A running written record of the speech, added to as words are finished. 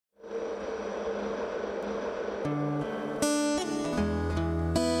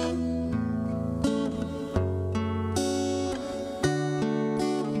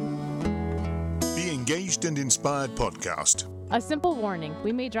Engaged and Inspired podcast. A simple warning,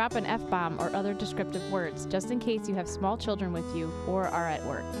 we may drop an F-bomb or other descriptive words just in case you have small children with you or are at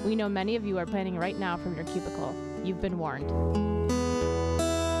work. We know many of you are planning right now from your cubicle. You've been warned.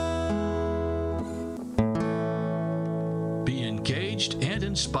 Be Engaged and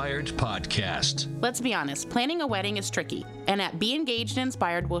Inspired podcast. Let's be honest, planning a wedding is tricky, and at Be Engaged and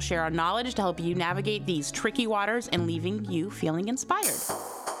Inspired, we'll share our knowledge to help you navigate these tricky waters and leaving you feeling inspired.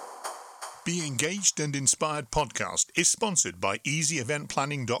 Be Engaged and Inspired podcast is sponsored by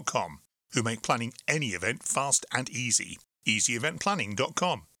EasyEventPlanning.com, who make planning any event fast and easy.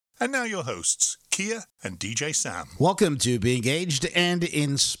 EasyEventPlanning.com. And now your hosts, Kia and DJ Sam. Welcome to Be Engaged and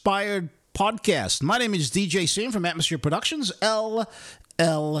Inspired podcast. My name is DJ Sam from Atmosphere Productions, LLC.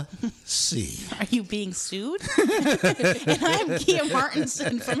 Are you being sued? And I'm Kia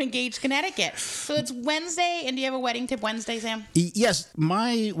Martinson from Engaged, Connecticut. So it's Wednesday, and do you have a wedding tip Wednesday, Sam? Yes,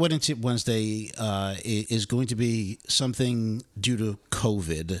 my wedding tip Wednesday is going to be something due to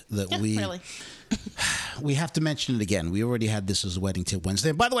COVID that we have to mention it again. We already had this as a Wedding Tip Wednesday.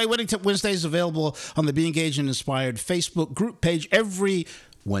 And by the way, Wedding Tip Wednesday is available on the Be Engaged and Inspired Facebook group page every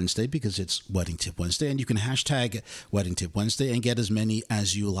Wednesday because it's Wedding Tip Wednesday, and you can hashtag Wedding Tip Wednesday and get as many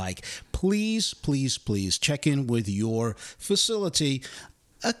as you like. Please, please, please check in with your facility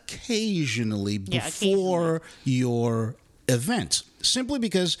occasionally before your event, simply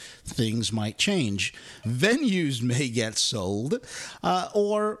because things might change. Venues may get sold,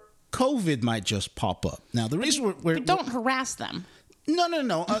 or COVID might just pop up. Now, the reason But don't harass them.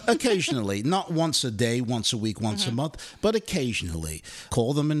 No. Occasionally. Not once a day, once a week, once a month, but occasionally.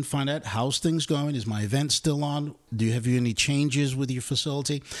 Call them and find out how's things going. Is my event still on? Do you have any changes with your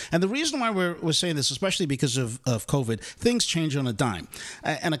facility? And the reason why we're saying this, especially because of COVID, things change on a dime.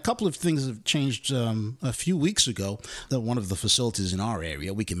 And a couple of things have changed a few weeks ago. That one of the facilities in our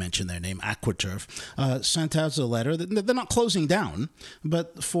area, we can mention their name, AquaTurf, sent out a letter that they're not closing down,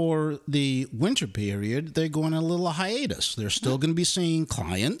 but for the winter period, they're going on a little hiatus. They're still going to be seeing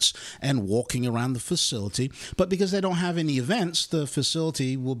clients and walking around the facility, but because they don't have any events, the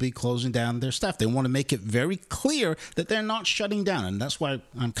facility will be closing down their staff. They want to make it very clear that they're not shutting down, and that's why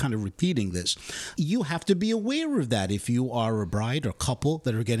I'm kind of repeating this. You have to be aware of that. If you are a bride or couple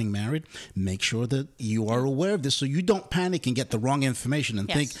that are getting married, make sure that you are aware of this so you don't panic and get the wrong information and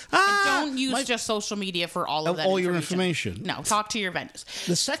think, don't use just social media for all of that all your information. No, talk to your vendors.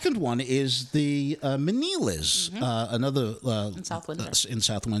 The second one is the Manilas, another in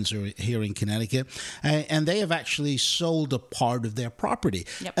South Windsor here in Connecticut, and they have actually sold a part of their property.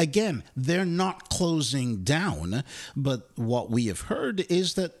 Yep. Again, they're not closing down, but what we have heard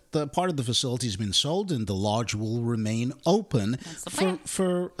is that the part of the facility has been sold and the lodge will remain open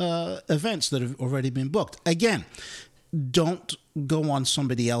for events that have already been booked. Again, don't go on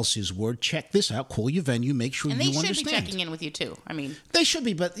somebody else's word. Check this out. Call your venue. Make sure you understand. And they should be checking in with you, too. I mean, they should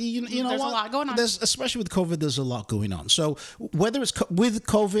be, but you know there's what? a lot going on. Especially with COVID, there's a lot going on. So whether it's with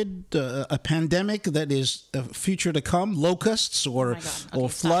COVID, a pandemic that is a future to come, locusts or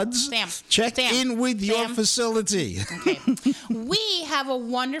floods, check in with your facility. Okay. We have a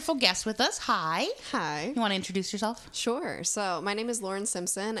wonderful guest with us. Hi. You want to introduce yourself? Sure. So my name is Lauren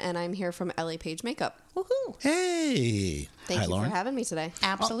Simpson, and I'm here from LA Page Makeup. Woohoo. Hey. Thank Hi, you Lauren. for having me today.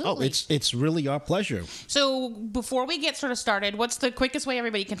 Absolutely. It's really our pleasure. So before we get sort of started, what's the quickest way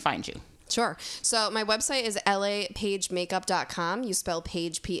everybody can find you? Sure. So my website is lapagemakeup.com. You spell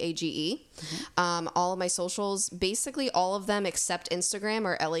Page, P-A-G-E. All of my socials, basically all of them except Instagram,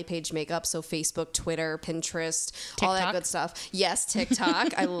 are LA Page Makeup. So Facebook, Twitter, Pinterest, all that good stuff. Yes,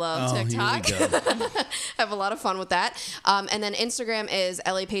 TikTok. I love TikTok. Here we go. I have a lot of fun with that. And then Instagram is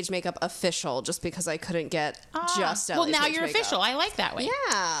LA Page Makeup Official, just because I couldn't get just LA Well, now Page you're Makeup. official. I like that way.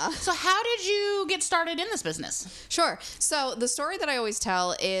 Yeah. So how did you get started in this business? Sure. So the story that I always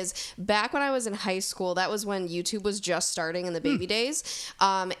tell is back when I was in high school, that was when YouTube was just starting in the baby days.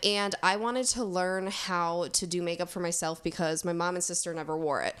 And I wanted to learn how to do makeup for myself because my mom and sister never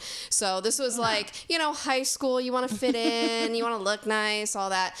wore it. So this was like, high school, you want to fit in, you want to look nice, all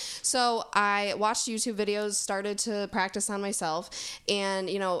that. So I watched YouTube videos, started to practice on myself. And,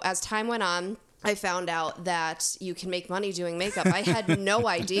 as time went on, I found out that you can make money doing makeup. I had no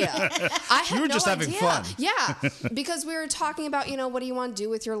idea. You were just having fun. Yeah, because we were talking about, what do you want to do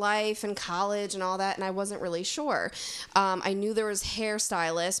with your life and college and all that, and I wasn't really sure. I knew there was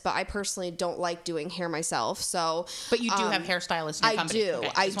hairstylists, but I personally don't like doing hair myself. So, but you do have hairstylists in your company. Do. Okay,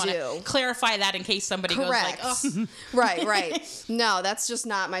 I just do. Clarify that in case somebody Correct. goes like, oh. Right. No, that's just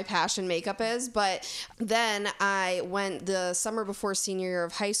not my passion. Makeup is. But then I went the summer before senior year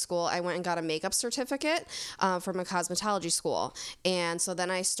of high school. I went and got a makeup makeup certificate from a cosmetology school. And so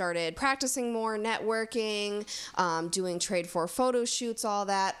then I started practicing more, networking, doing trade for photo shoots, all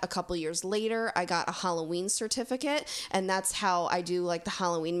that. A couple years later, I got a Halloween certificate, and that's how I do like the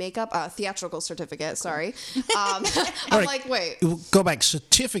Halloween makeup, theatrical certificate, sorry. I'm right. like, wait. Go back.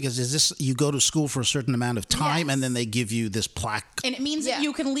 Certificates, is this you go to school for a certain amount of time Yes. and then they give you this plaque? And it means that Yeah.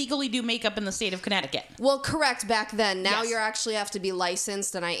 you can legally do makeup in the state of Connecticut. Well, correct back then. Now Yes. you actually have to be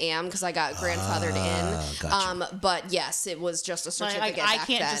licensed, and I am because I got grandfathered in. Gotcha. But yes, it was just a certificate I back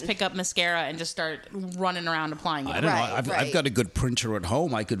can't then. just pick up mascara and just start running around applying it. I don't Right, know. I've right. got a good printer at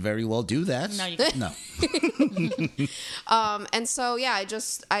home. I could very well do that. No, you can't. No. And so, yeah,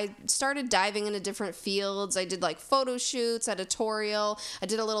 I started diving into different fields. I did like photo shoots, editorial. I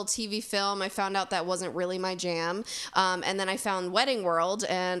did a little TV film. I found out that wasn't really my jam. And then I found Wedding World,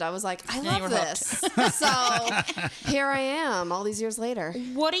 and I was like, I you love were this. So here I am all these years later.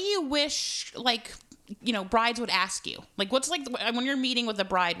 What do you wish, like, brides would ask you? Like, what's like, when you're meeting with a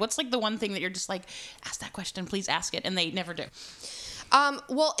bride, what's like the one thing that you're just like, ask that question, please ask it, and they never do?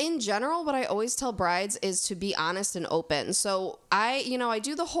 Well, in general, what I always tell brides is to be honest and open. So I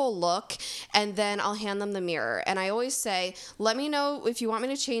do the whole look, and then I'll hand them the mirror. And I always say, let me know if you want me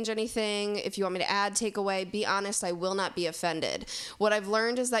to change anything, if you want me to add, take away, be honest, I will not be offended. What I've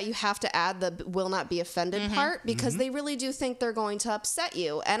learned is that you have to add the will not be offended part, because they really do think they're going to upset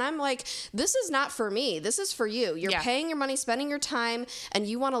you. And I'm like, this is not for me. This is for you. You're Yeah. paying your money, spending your time, and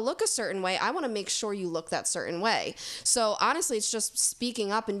you want to look a certain way. I want to make sure you look that certain way. So honestly, it's just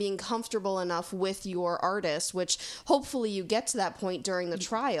speaking up and being comfortable enough with your artist, which hopefully you get to that point during the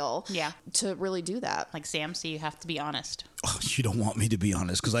trial. Yeah. To really do that. Like, Sam, so you have to be honest. Oh, you don't want me to be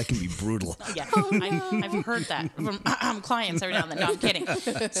honest because I can be brutal. Yeah, I've heard that from clients every now and then. No, I'm kidding.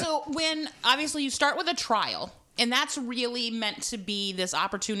 So when, obviously, you start with a trial, and that's really meant to be this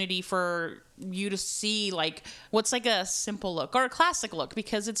opportunity for you to see, like, what's like a simple look or a classic look,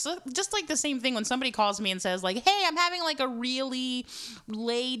 because it's just like the same thing when somebody calls me and says, like, hey, I'm having like a really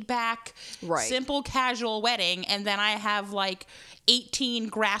laid back, Right. simple, casual wedding, and then I have like 18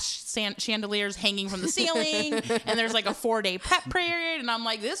 grass chandeliers hanging from the ceiling, and there's like a 4-day prep period, and I'm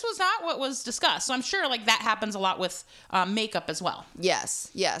like, this was not what was discussed. So I'm sure like that happens a lot with makeup as well. Yes.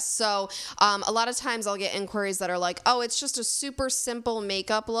 So a lot of times I'll get inquiries that are like, oh, it's just a super simple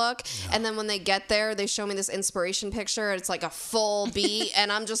makeup look. Yeah. And then when they get there, they show me this inspiration picture. It's like a full beat.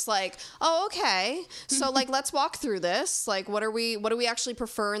 And I'm just like, oh, okay. So like, let's walk through this. Like, what do we actually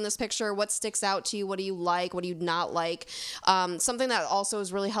prefer in this picture? What sticks out to you? What do you like? What do you not like? Something that also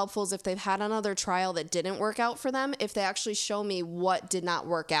is really helpful is if they've had another trial that didn't work out for them, if they actually show me what did not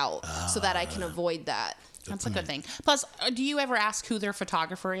work out so that I can avoid that. That's a good thing. Plus, do you ever ask who their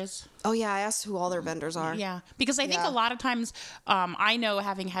photographer is? Oh, yeah. I asked who all their vendors are. Yeah. Because I think Yeah. a lot of times, I know,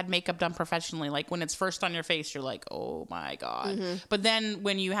 having had makeup done professionally, like when it's first on your face, you're like, oh my God. Mm-hmm. But then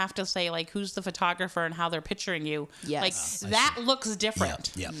when you have to say, like, who's the photographer and how they're picturing you, Yes. like, that looks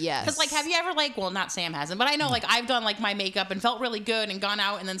different. Yeah. Yes. Because, like, have you ever, like, well, not Sam hasn't, but I know, like, I've done, like, my makeup and felt really good and gone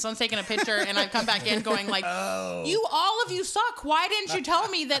out, and then someone's taken a picture, and I've come back in going, like, all of you suck. Why didn't you tell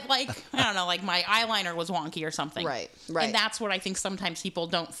me that, like, I don't know, like, my eyeliner was wonky or something? Right. And that's what I think sometimes people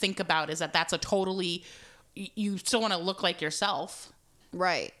don't think about, is that that's a totally, you still want to look like yourself.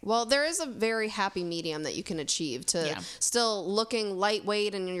 Right. Well, there is a very happy medium that you can achieve to still looking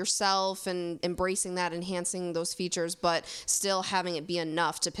lightweight in yourself and embracing that, enhancing those features, but still having it be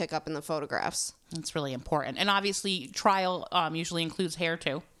enough to pick up in the photographs. That's really important. And obviously, trial usually includes hair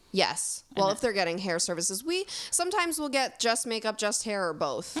too. Yes. Well, if they're getting hair services, we sometimes will get just makeup, just hair, or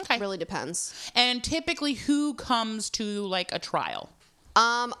both. Okay. Really depends. And typically, who comes to like a trial?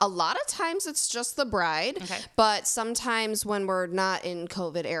 A lot of times it's just the bride, Okay. but sometimes when we're not in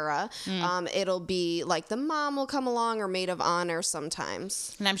COVID era, it'll be like the mom will come along or maid of honor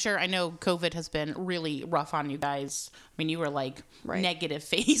sometimes. And I'm sure, I know COVID has been really rough on you guys. I mean, you were like Right. negative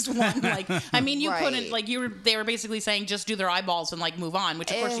phase one. Like, I mean, you Right. couldn't, like, they were basically saying just do their eyeballs and like move on, which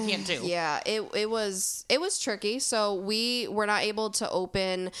of course you can't do. Yeah, it was tricky. So we were not able to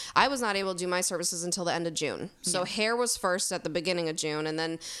open. I was not able to do my services until the end of June. So hair was first at the beginning of June, and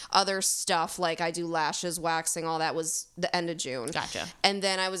then other stuff like I do lashes, waxing, all that was the end of June. Gotcha. And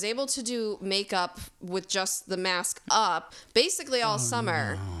then I was able to do makeup with just the mask up basically all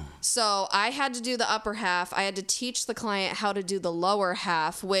summer. No. So I had to do the upper half. I had to teach the client how to do the lower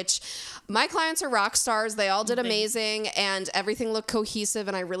half, which my clients are rock stars. They all did amazing, and everything looked cohesive,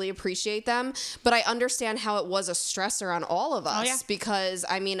 and I really appreciate them. But I understand how it was a stressor on all of us because,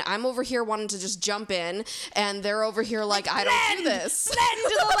 I mean, I'm over here wanting to just jump in, and they're over here like I don't do this. Blend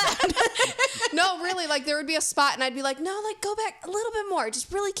to the left. No, No, really, like there would be a spot and I'd be like, no, like go back a little bit more.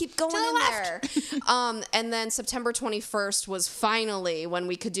 Just really keep going in there. And then September 21st was finally when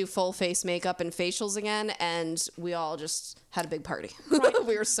we could do full face makeup and facials again. And we all just had a big party. Right.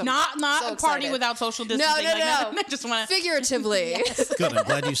 We were so not so a party excited. without social distancing. No. I just want to figuratively. Yes. Good. I'm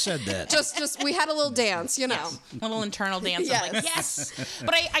glad you said that. Just we had a little dance, you know. Yes. A little internal dance. Yes. Of like, yes.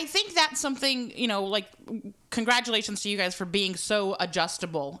 But I think that's something, like, congratulations to you guys for being so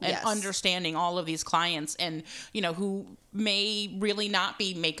adjustable and Yes. understanding all of these clients and, who may really not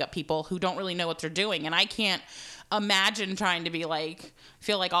be makeup people, who don't really know what they're doing. And I can't imagine trying to be like,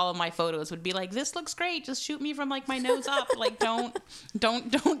 feel like all of my photos would be like, this looks great, just shoot me from like my nose up, like don't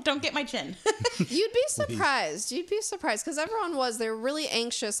get my chin. You'd be surprised because they were really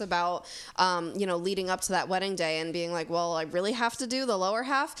anxious about leading up to that wedding day and being like, well, I really have to do the lower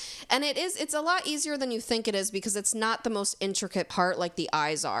half. And it's a lot easier than you think it is because it's not the most intricate part like the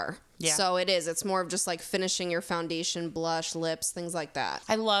eyes are. Yeah. So it's more of just like finishing your foundation, blush, lips, things like that.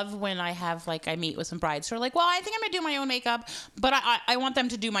 I love when I meet with some brides who are like, well, I think I'm gonna do my own makeup, but I want them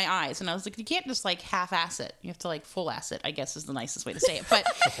to do my eyes. And I was like, you can't just like half-ass it. You have to like full-ass it, I guess is the nicest way to say it. But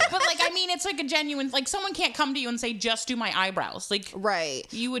like, I mean, it's like a genuine, like someone can't come to you and say, just do my eyebrows. Like,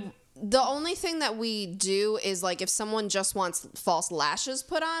 right. You would... The only thing that we do is like if someone just wants false lashes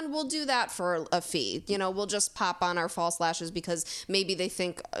put on, we'll do that for a fee. We'll just pop on our false lashes because maybe they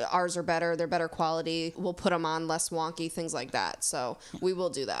think ours are better, they're better quality. We'll put them on less wonky, things like that. So we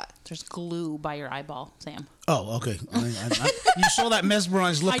will do that. There's glue by your eyeball, Sam. Oh, okay. You saw that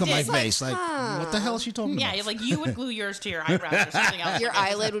mesmerized look on my did. face. Like, what the hell is she talking about? Yeah, like you would glue yours to your eyebrows or something else. Your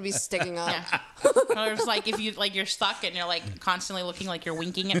eyelid would be sticking up. Yeah. Or it's like if you like you're stuck and you're like constantly looking like you're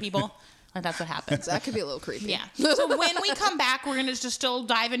winking at people. Like that's what happens. That could be a little creepy. Yeah. So when we come back, we're going to just still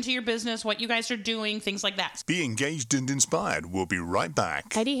dive into your business, what you guys are doing, things like that. Be engaged and inspired. We'll be right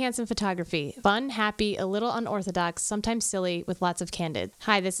back. Heidi Hansen Photography. Fun, happy, a little unorthodox, sometimes silly, with lots of candid.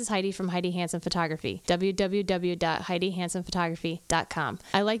 Hi, this is Heidi from Heidi Hansen Photography. www.HeidiHansenPhotography.com.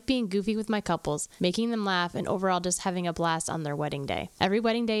 I like being goofy with my couples, making them laugh, and overall just having a blast on their wedding day. Every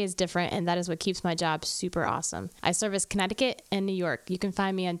wedding day is different, and that is what keeps my job super awesome. I service Connecticut and New York. You can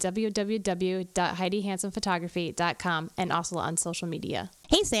find me on www.HeidiHansenPhotography.com and also on social media.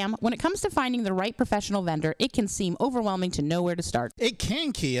 Hey, Sam, when it comes to finding the right professional vendor, it can seem overwhelming to know where to start. It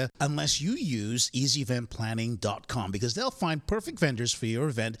can, Kia, unless you use EasyEventPlanning.com because they'll find perfect vendors for your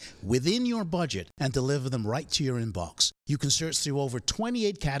event within your budget and deliver them right to your inbox. You can search through over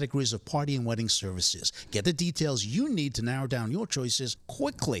 28 categories of party and wedding services. Get the details you need to narrow down your choices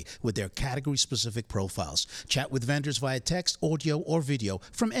quickly with their category-specific profiles. Chat with vendors via text, audio, or video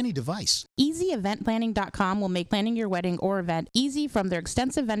from any device. EasyEventPlanning.com will make planning your wedding or event easy, from their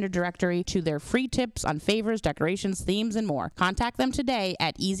extensive vendor directory to their free tips on favors, decorations, themes, and more. Contact them today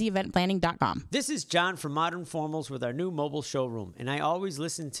at EasyEventPlanning.com. This is John from Modern Formals with our new mobile showroom, and I always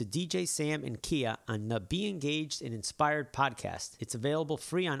listen to DJ Sam and Kia on the Be Engaged and Inspired podcast. It's available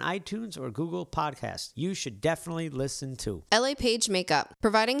free on iTunes or Google Podcasts. You should definitely listen to LA Page Makeup.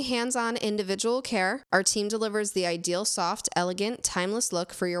 Providing hands-on individual care, our team delivers the ideal soft, elegant, timeless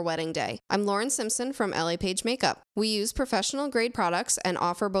look for your wedding day. I'm Lauren Simpson from LA Page Makeup. We use professional grade products and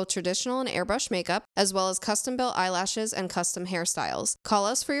offer both traditional and airbrush makeup, as well as custom-built eyelashes and custom hairstyles. Call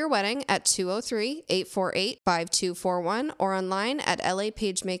us for your wedding at 203-848-5241 or online at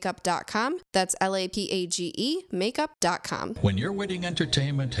lapagemakeup.com. That's LAPAGE makeup.com. When your wedding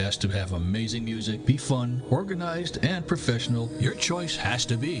entertainment has to have amazing music, be fun, organized, and professional, your choice has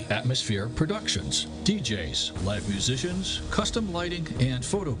to be Atmosphere Productions. DJs, live musicians, custom lighting, and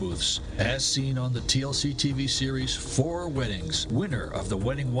photo booths. As seen on the TLC TV series 4 Weddings, winner of the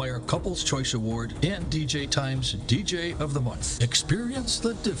Wedding Wire Couples Choice Award and DJ Times DJ of the Month. Experience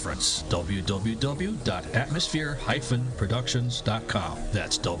the difference. www.atmosphere-productions.com.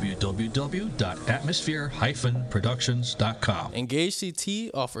 That's www.atmosphere-productions.com. Engage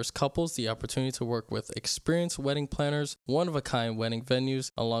CT offers couples the opportunity to work with experienced wedding planners, one-of-a-kind wedding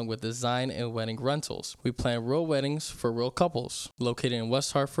venues, along with design and wedding rentals. We plan real weddings for real couples. Located in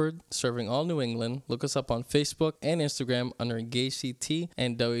West Hartford, serving all New England, look us up on Facebook and Instagram under Engage CT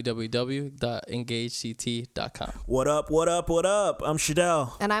and www.engagect.com. What up, what up, what up? I'm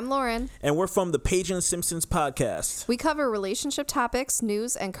Shadell. And I'm Lauren. And we're from the Paige and Simpsons podcast. We cover relationship topics,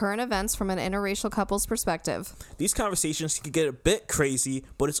 news, and current events from an interracial couple's perspective. These conversations can get a bit crazy,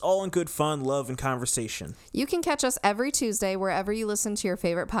 but it's all in good fun, love, and conversation. You can catch us every Tuesday wherever you listen to your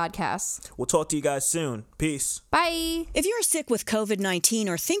favorite podcasts. We'll talk to you guys soon. Peace. Bye. If you're sick with COVID-19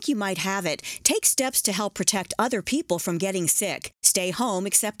 or think you might have it, take steps to help protect other people from getting sick. Stay home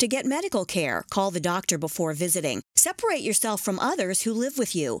except to get medical care. Call the doctor before visiting. Separate yourself from others who live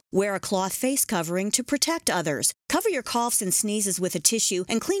with you. Wear a cloth face covering to protect others. Cover your coughs and sneezes with a tissue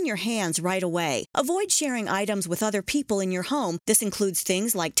and clean your hands right away. Avoid sharing items with other people in your home. This includes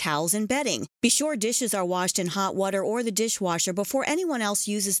things like towels and bedding. Be sure dishes are washed in hot water or the dishwasher before anyone else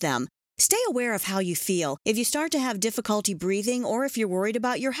uses them. Stay aware of how you feel. If you start to have difficulty breathing or if you're worried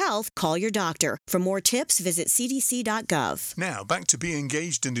about your health, call your doctor. For more tips, visit cdc.gov. Now, back to Be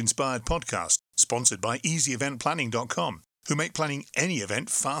Engaged and Inspired podcast, sponsored by EasyEventPlanning.com, who make planning any event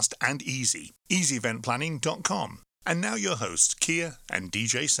fast and easy. EasyEventPlanning.com. And now your hosts, Kia and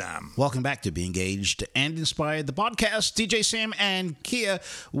DJ Sam. Welcome back to Be Engaged and Inspired, the podcast. DJ Sam and Kia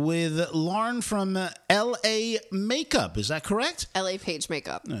with Lauren from LA Makeup. Is that correct? LA Page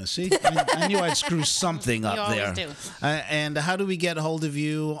Makeup. See, I knew I'd screw something up You there. always do. And how do we get a hold of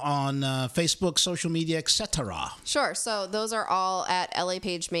you on Facebook, social media, etc.? Sure. So those are all at LA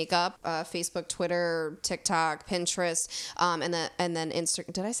Page Makeup, Facebook, Twitter, TikTok, Pinterest, and then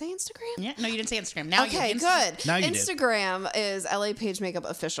Instagram. Did I say Instagram? Yeah. No, you didn't say Instagram. Now you Okay, did. good. Now you did. Instagram is LA Page Makeup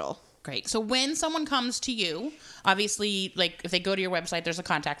Official. Great. So when someone comes to you, obviously, like if they go to your website, there's a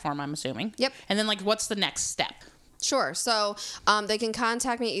contact form, I'm assuming. Yep. And then like, what's the next step? Sure. So they can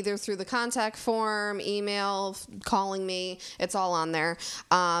contact me either through the contact form, email, calling me. It's all on there.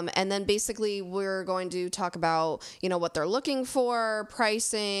 And then basically we're going to talk about, what they're looking for,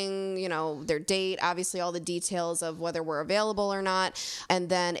 pricing, their date, obviously all the details of whether we're available or not. And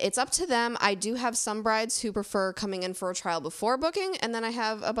then it's up to them. I do have some brides who prefer coming in for a trial before booking. And then I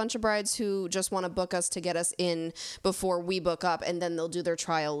have a bunch of brides who just want to book us to get us in before we book up, and then they'll do their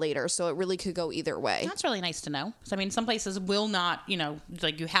trial later. So it really could go either way. That's really nice to know. I mean, some places will not,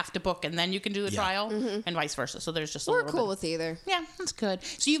 like you have to book and then you can do the trial, and vice versa. So there's just a We're little cool bit. with either. Yeah, that's good.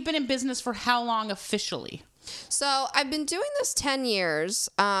 So you've been in business for how long officially? So I've been doing this 10 years,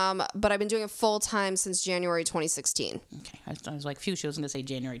 but I've been doing it full time since January 2016. Okay, I was like, phew, she was going to say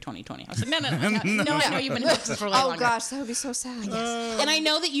January 2020. I was like, no, I know you've been in business for a lot Oh longer. gosh, that would be so sad. And I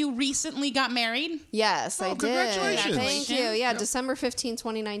know that you recently got married. Yes, I did. congratulations. Thank you. Yeah, December 15,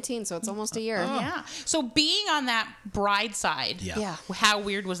 2019. So it's almost a year. Yeah. So being on that bride side, Yeah. how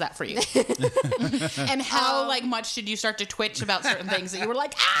weird was that for you? And how much did you start to twitch about certain things that you were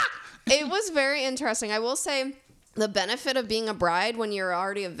like, ah? It was very interesting. I will say the benefit of being a bride when you're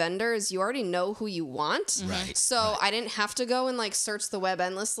already a vendor is you already know who you want. Right. So I didn't have to go and search the web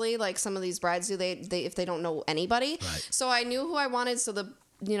endlessly like some of these brides do they if they don't know anybody. Right. So I knew who I wanted. So the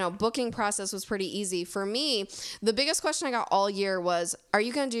booking process was pretty easy. For me, the biggest question I got all year was, are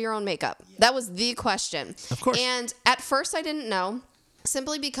you going to do your own makeup? That was the question. Of course. And at first I didn't know.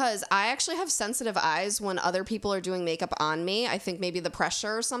 Simply because I actually have sensitive eyes when other people are doing makeup on me. I think maybe the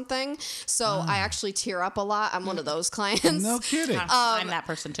pressure or something. So I actually tear up a lot. I'm one of those clients. No kidding. I'm that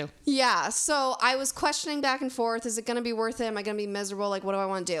person too. Yeah. So I was questioning back and forth. Is it going to be worth it? Am I going to be miserable? What do I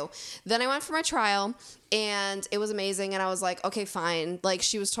want to do? Then I went for my trial. And it was amazing. And I was like, okay, fine.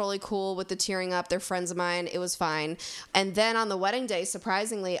 She was totally cool with the tearing up. They're friends of mine. It was fine. And then on the wedding day,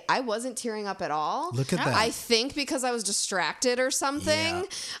 surprisingly, I wasn't tearing up at all. Look at that. I think because I was distracted or something. Yeah.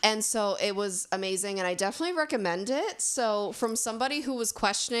 And so it was amazing. And I definitely recommend it. So from somebody who was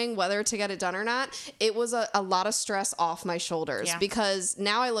questioning whether to get it done or not, it was a lot of stress off my shoulders. Yeah. Because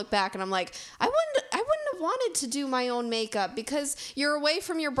now I look back and I'm like, I wouldn't have wanted to do my own makeup because you're away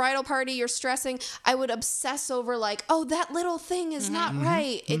from your bridal party. You're stressing. I would obsess over that little thing is not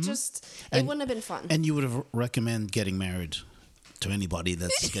right. It wouldn't have been fun. And you would have recommend getting married to anybody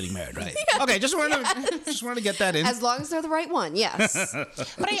that's getting married, right? Okay, just wanted to get that in. As long as they're the right one, yes.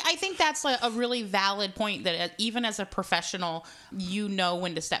 But I think that's a really valid point that even as a professional, you know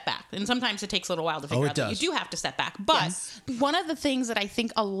when to step back. And sometimes it takes a little while to figure out that you do have to step back. But one of the things that I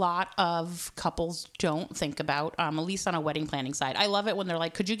think a lot of couples don't think about, at least on a wedding planning side, I love it when they're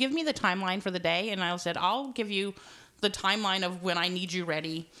like, could you give me the timeline for the day? And I said, I'll give you the timeline of when I need you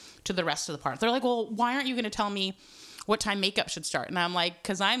ready to the rest of the part. They're like, well, why aren't you going to tell me what time makeup should start? And I'm like,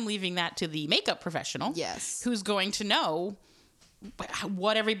 because I'm leaving that to the makeup professional. Yes. Who's going to know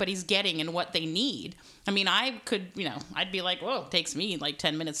what everybody's getting and what they need. I mean, I could, I'd be like, whoa, it takes me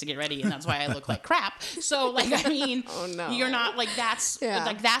 10 minutes to get ready, and that's why I look like crap. So, I mean, oh, no. You're not that's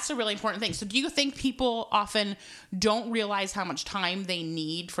that's a really important thing. So do you think people often don't realize how much time they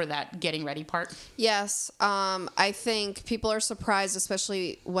need for that getting ready part? Yes. I think people are surprised,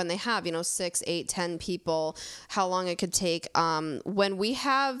 especially when they have, 6, 8, 10 people, how long it could take. When we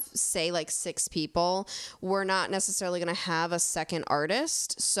have, say, 6 people, we're not necessarily going to have a second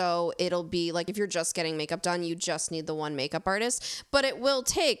artist. So it'll be if you're just getting makeup done, you just need the one makeup artist, but it will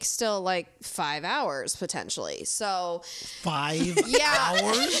take still 5 hours potentially. So 5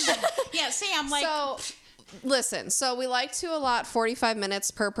 hours? Yeah, Sam, so Listen, so we like to allot 45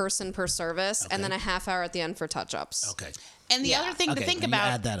 minutes per person per service, and Okay. then a half hour at the end for touch-ups. Okay. And the other thing to Okay, think then you about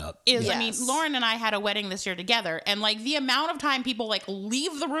add that up. is, I Yes. mean, Lauren and I had a wedding this year together, and like the amount of time people like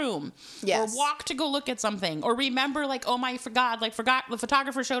leave the room Yes. or walk to go look at something or remember like, oh my, forgot the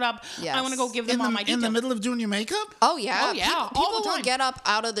photographer showed up. Yes. I want to go give them In all my the, in the details. middle of doing your makeup? Oh yeah, Oh, yeah, People, all the people will time. get up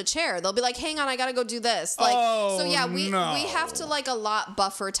out of the chair. They'll be like, "Hang on, I gotta go do this." Like, so yeah, we have to like allot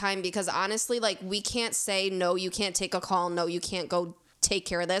buffer time because honestly, like we can't say no, you can't take a call, no, you can't go take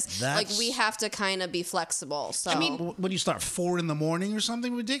care of this. Like we have to kind of be flexible. So What do you start, 4 a.m. or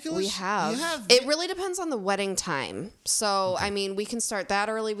something ridiculous? we have. You have. It really depends on the wedding time. So I mean, we can start that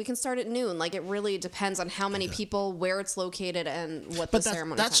early. We can start at noon. Like it really depends on how many people, where it's located, and what But the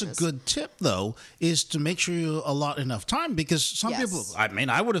ceremony that's time a is. good tip, though, is to make sure you allot enough time because some Yes. people, I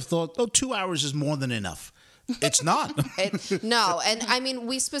mean, I would have thought, 2 hours is more than enough. It's not. No, and I mean,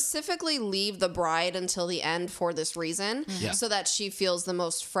 we specifically leave the bride until the end for this reason, Yeah. so that she feels the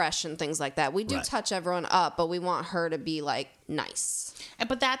most fresh and things like that. We do Right. touch everyone up, but we want her to be like nice.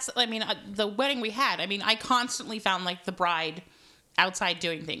 But that's, I mean, the wedding we had, I mean, I constantly found like the bride outside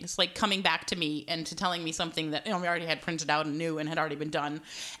doing things, like coming back to me and to telling me something that, you know, we already had printed out and knew and had already been done.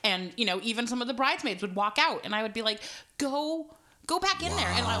 And, you know, even some of the bridesmaids would walk out and I would be like, go back in there.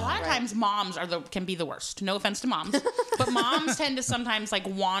 And a lot of times moms can be the worst. No offense to moms, but moms tend to sometimes like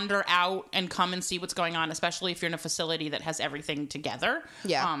wander out and come and see what's going on, especially if you're in a facility that has everything together.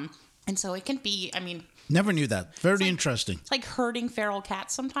 Yeah. And so it can be, I mean, Never knew that. Very interesting. it's like herding feral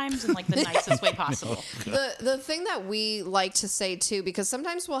cats sometimes in like the nicest way possible. The thing that we like to say too, because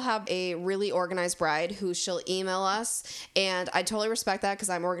sometimes we'll have a really organized bride who she'll email us, and I totally respect that because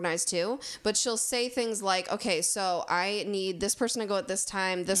I'm organized too. But she'll say things like, "Okay, so I need this person to go at this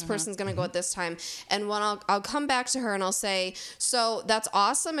time. This person's gonna go at this time." And when I'll come back to her and I'll say, "So that's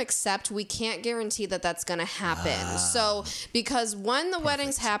awesome, except we can't guarantee that that's gonna happen." So because when the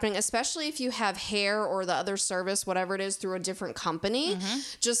wedding's happening, especially if you have hair or the other service, whatever it is, through a different company,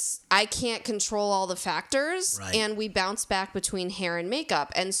 just I can't control all the factors, Right. and we bounce back between hair and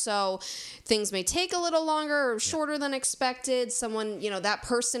makeup, and so things may take a little longer or shorter than expected. Someone, you know, that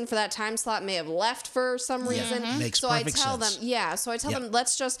person for that time slot may have left for some reason. Makes So I perfect tell sense. them, so I tell Yeah. them,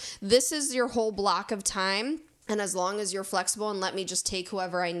 this is your whole block of time. And as long as you're flexible and let me just take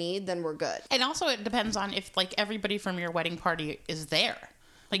whoever I need, then we're good. And also it depends on if like everybody from your wedding party is there.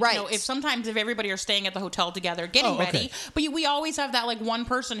 Like, Right. you know, if everybody are staying at the hotel together getting ready, but we always have that like one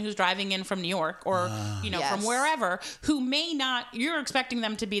person who's driving in from New York or, you know, from Yes. wherever who may not, you're expecting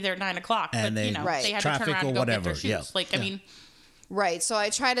them to be there at 9 o'clock, And but they- you know, Right. they had to turn traffic around or and go get whatever, their shoes. yeah. Like, I mean, Right. So I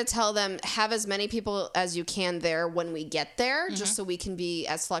try to tell them, have as many people as you can there when we get there, just so we can be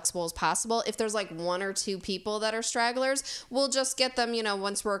as flexible as possible. If there's like 1 or 2 people that are stragglers, we'll just get them, you know,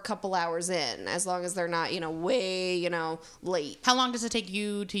 once we're a couple hours in, as long as they're not, you know, way, you know, late. how long does it take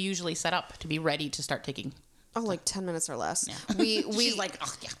you to usually set up to be ready to start taking? Oh, like 10 minutes or less. We She's like,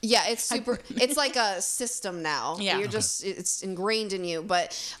 oh, yeah. yeah, it's super. It's like a system now. Yeah. You're just it's ingrained in you,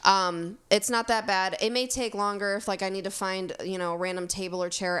 but it's not that bad. It may take longer if like I need to find, you know, a random table or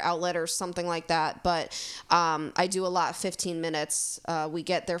chair outlet or something like that. But I do a lot 15 minutes. We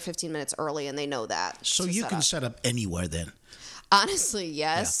get there 15 minutes early, and they know that. So to you set can up. set up anywhere then. Honestly,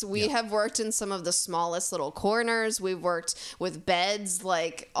 yes. Yeah, We yeah. have worked in some of the smallest little corners. We've worked with beds,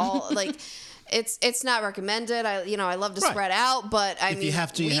 like all like. It's not recommended. I love to Right. spread out, but I If mean, you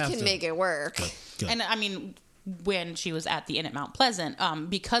have to, you we have can to. make it work. Good. And I mean, when she was at the Inn at Mount Pleasant,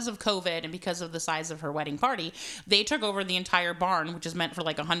 because of COVID and because of the size of her wedding party, they took over the entire barn, which is meant for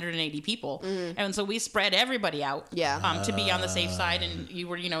like 180 people. And so we spread everybody out Yeah. to be on the safe side. And you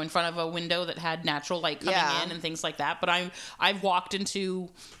were, you know, in front of a window that had natural light coming Yeah. in and things like that. But I've walked into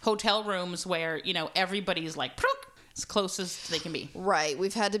hotel rooms where, you know, everybody's like, "Prook," as close as they can be. Right.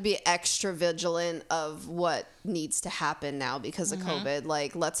 We've had to be extra vigilant of what needs to happen now because of COVID.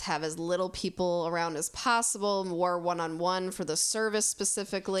 Like, let's have as little people around as possible, more one-on-one for the service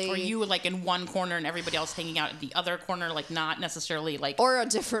specifically. Or you like in one corner and everybody else hanging out at the other corner, like not necessarily like. Or a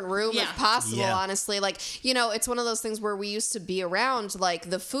different room Yeah. if possible, Yeah. honestly. Like, you know, it's one of those things where we used to be around like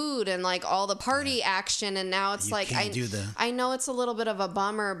the food and like all the party action, and now it's You like can't do that. I know it's a little bit of a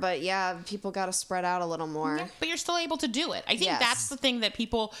bummer, but yeah, people got to spread out a little more. Yeah, but you're still able to do it. I think Yes. that's the thing that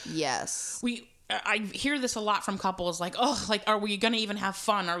people Yes. I hear this a lot from couples, like, oh, like, are we gonna even have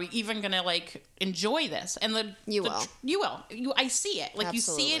fun? Are we even gonna like enjoy this? And You will. you will. I see it. Like you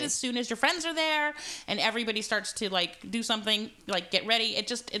see it Absolutely. as soon as your friends are there, and everybody starts to like do something, like get ready.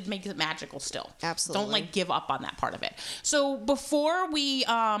 It makes it magical still. Absolutely. Don't like give up on that part of it. So before we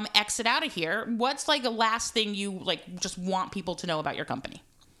exit out of here, what's like the last thing you like just want people to know about your company?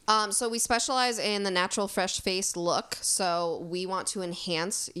 So we specialize in the natural fresh face look. So we want to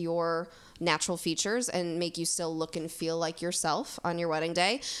enhance your natural features and make you still look and feel like yourself on your wedding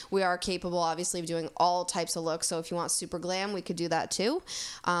day. We are capable, obviously, of doing all types of looks. So if you want super glam, we could do that too.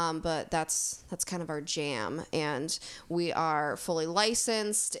 But that's kind of our jam. And we are fully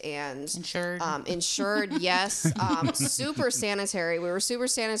licensed and insured, yes. Super sanitary. We were super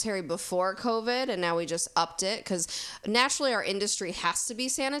sanitary before COVID, and now we just upped it because naturally our industry has to be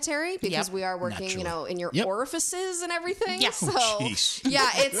sanitary because we are working, in your orifices and everything. Yes. So yeah,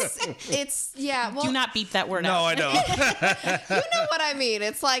 it's well, do not beep that word No, out. I don't. you know what I mean.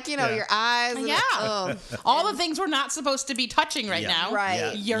 It's like, your eyes. And all the things we're not supposed to be touching right now. Right.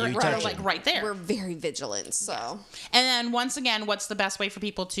 Yeah. You're like right there. We're very vigilant. So. And then once again, what's the best way for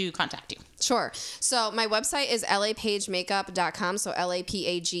people to contact you? Sure. So my website is lapagemakeup.com. So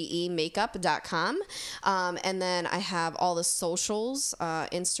LAPAGE makeup.com. And then I have all the socials,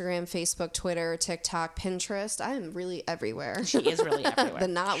 Instagram, Facebook, Twitter, TikTok, Pinterest. I am really everywhere. She is really everywhere. The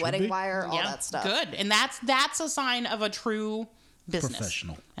Knot, Wedding Wire, all that stuff. Good. And that's a sign of a true business.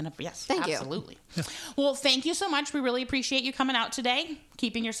 Professional. And yes, Thank you. absolutely. Well, thank you so much. We really appreciate you coming out today,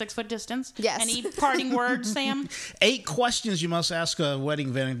 keeping your 6 foot distance. Yes. Any parting words, Sam? 8 questions you must ask a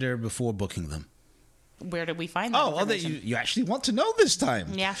wedding vendor before booking them. Where did we find that? Oh, well, you actually want to know this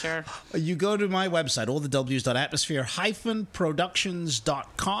time. Yeah, sure. You go to my website,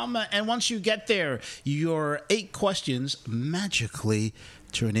 allthews.atmosphere-productions.com, and once you get there, your 8 questions magically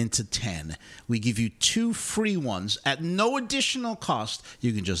turn into 10. We give you 2 free ones at no additional cost.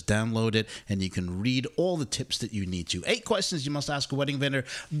 You can just download it, and you can read all the tips that you need to. 8 questions you must ask a wedding vendor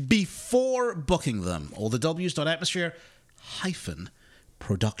before booking them.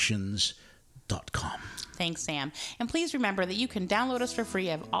 allthews.atmosphere-productions.com. Thanks, Sam. And please remember that you can download us for free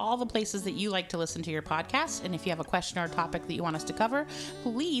at all the places that you like to listen to your podcasts. And if you have a question or a topic that you want us to cover,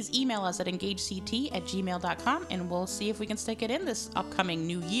 please email us at engagect@gmail.com, and we'll see if we can stick it in this upcoming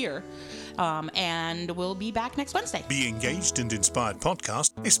new year. And we'll be back next Wednesday. Be Engaged and Inspired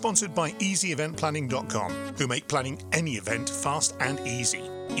podcast is sponsored by EasyEventPlanning.com, who make planning any event fast and easy.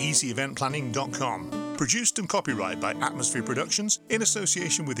 EasyEventPlanning.com. Produced and copyrighted by Atmosphere Productions in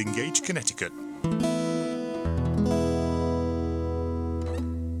association with Engage Connecticut.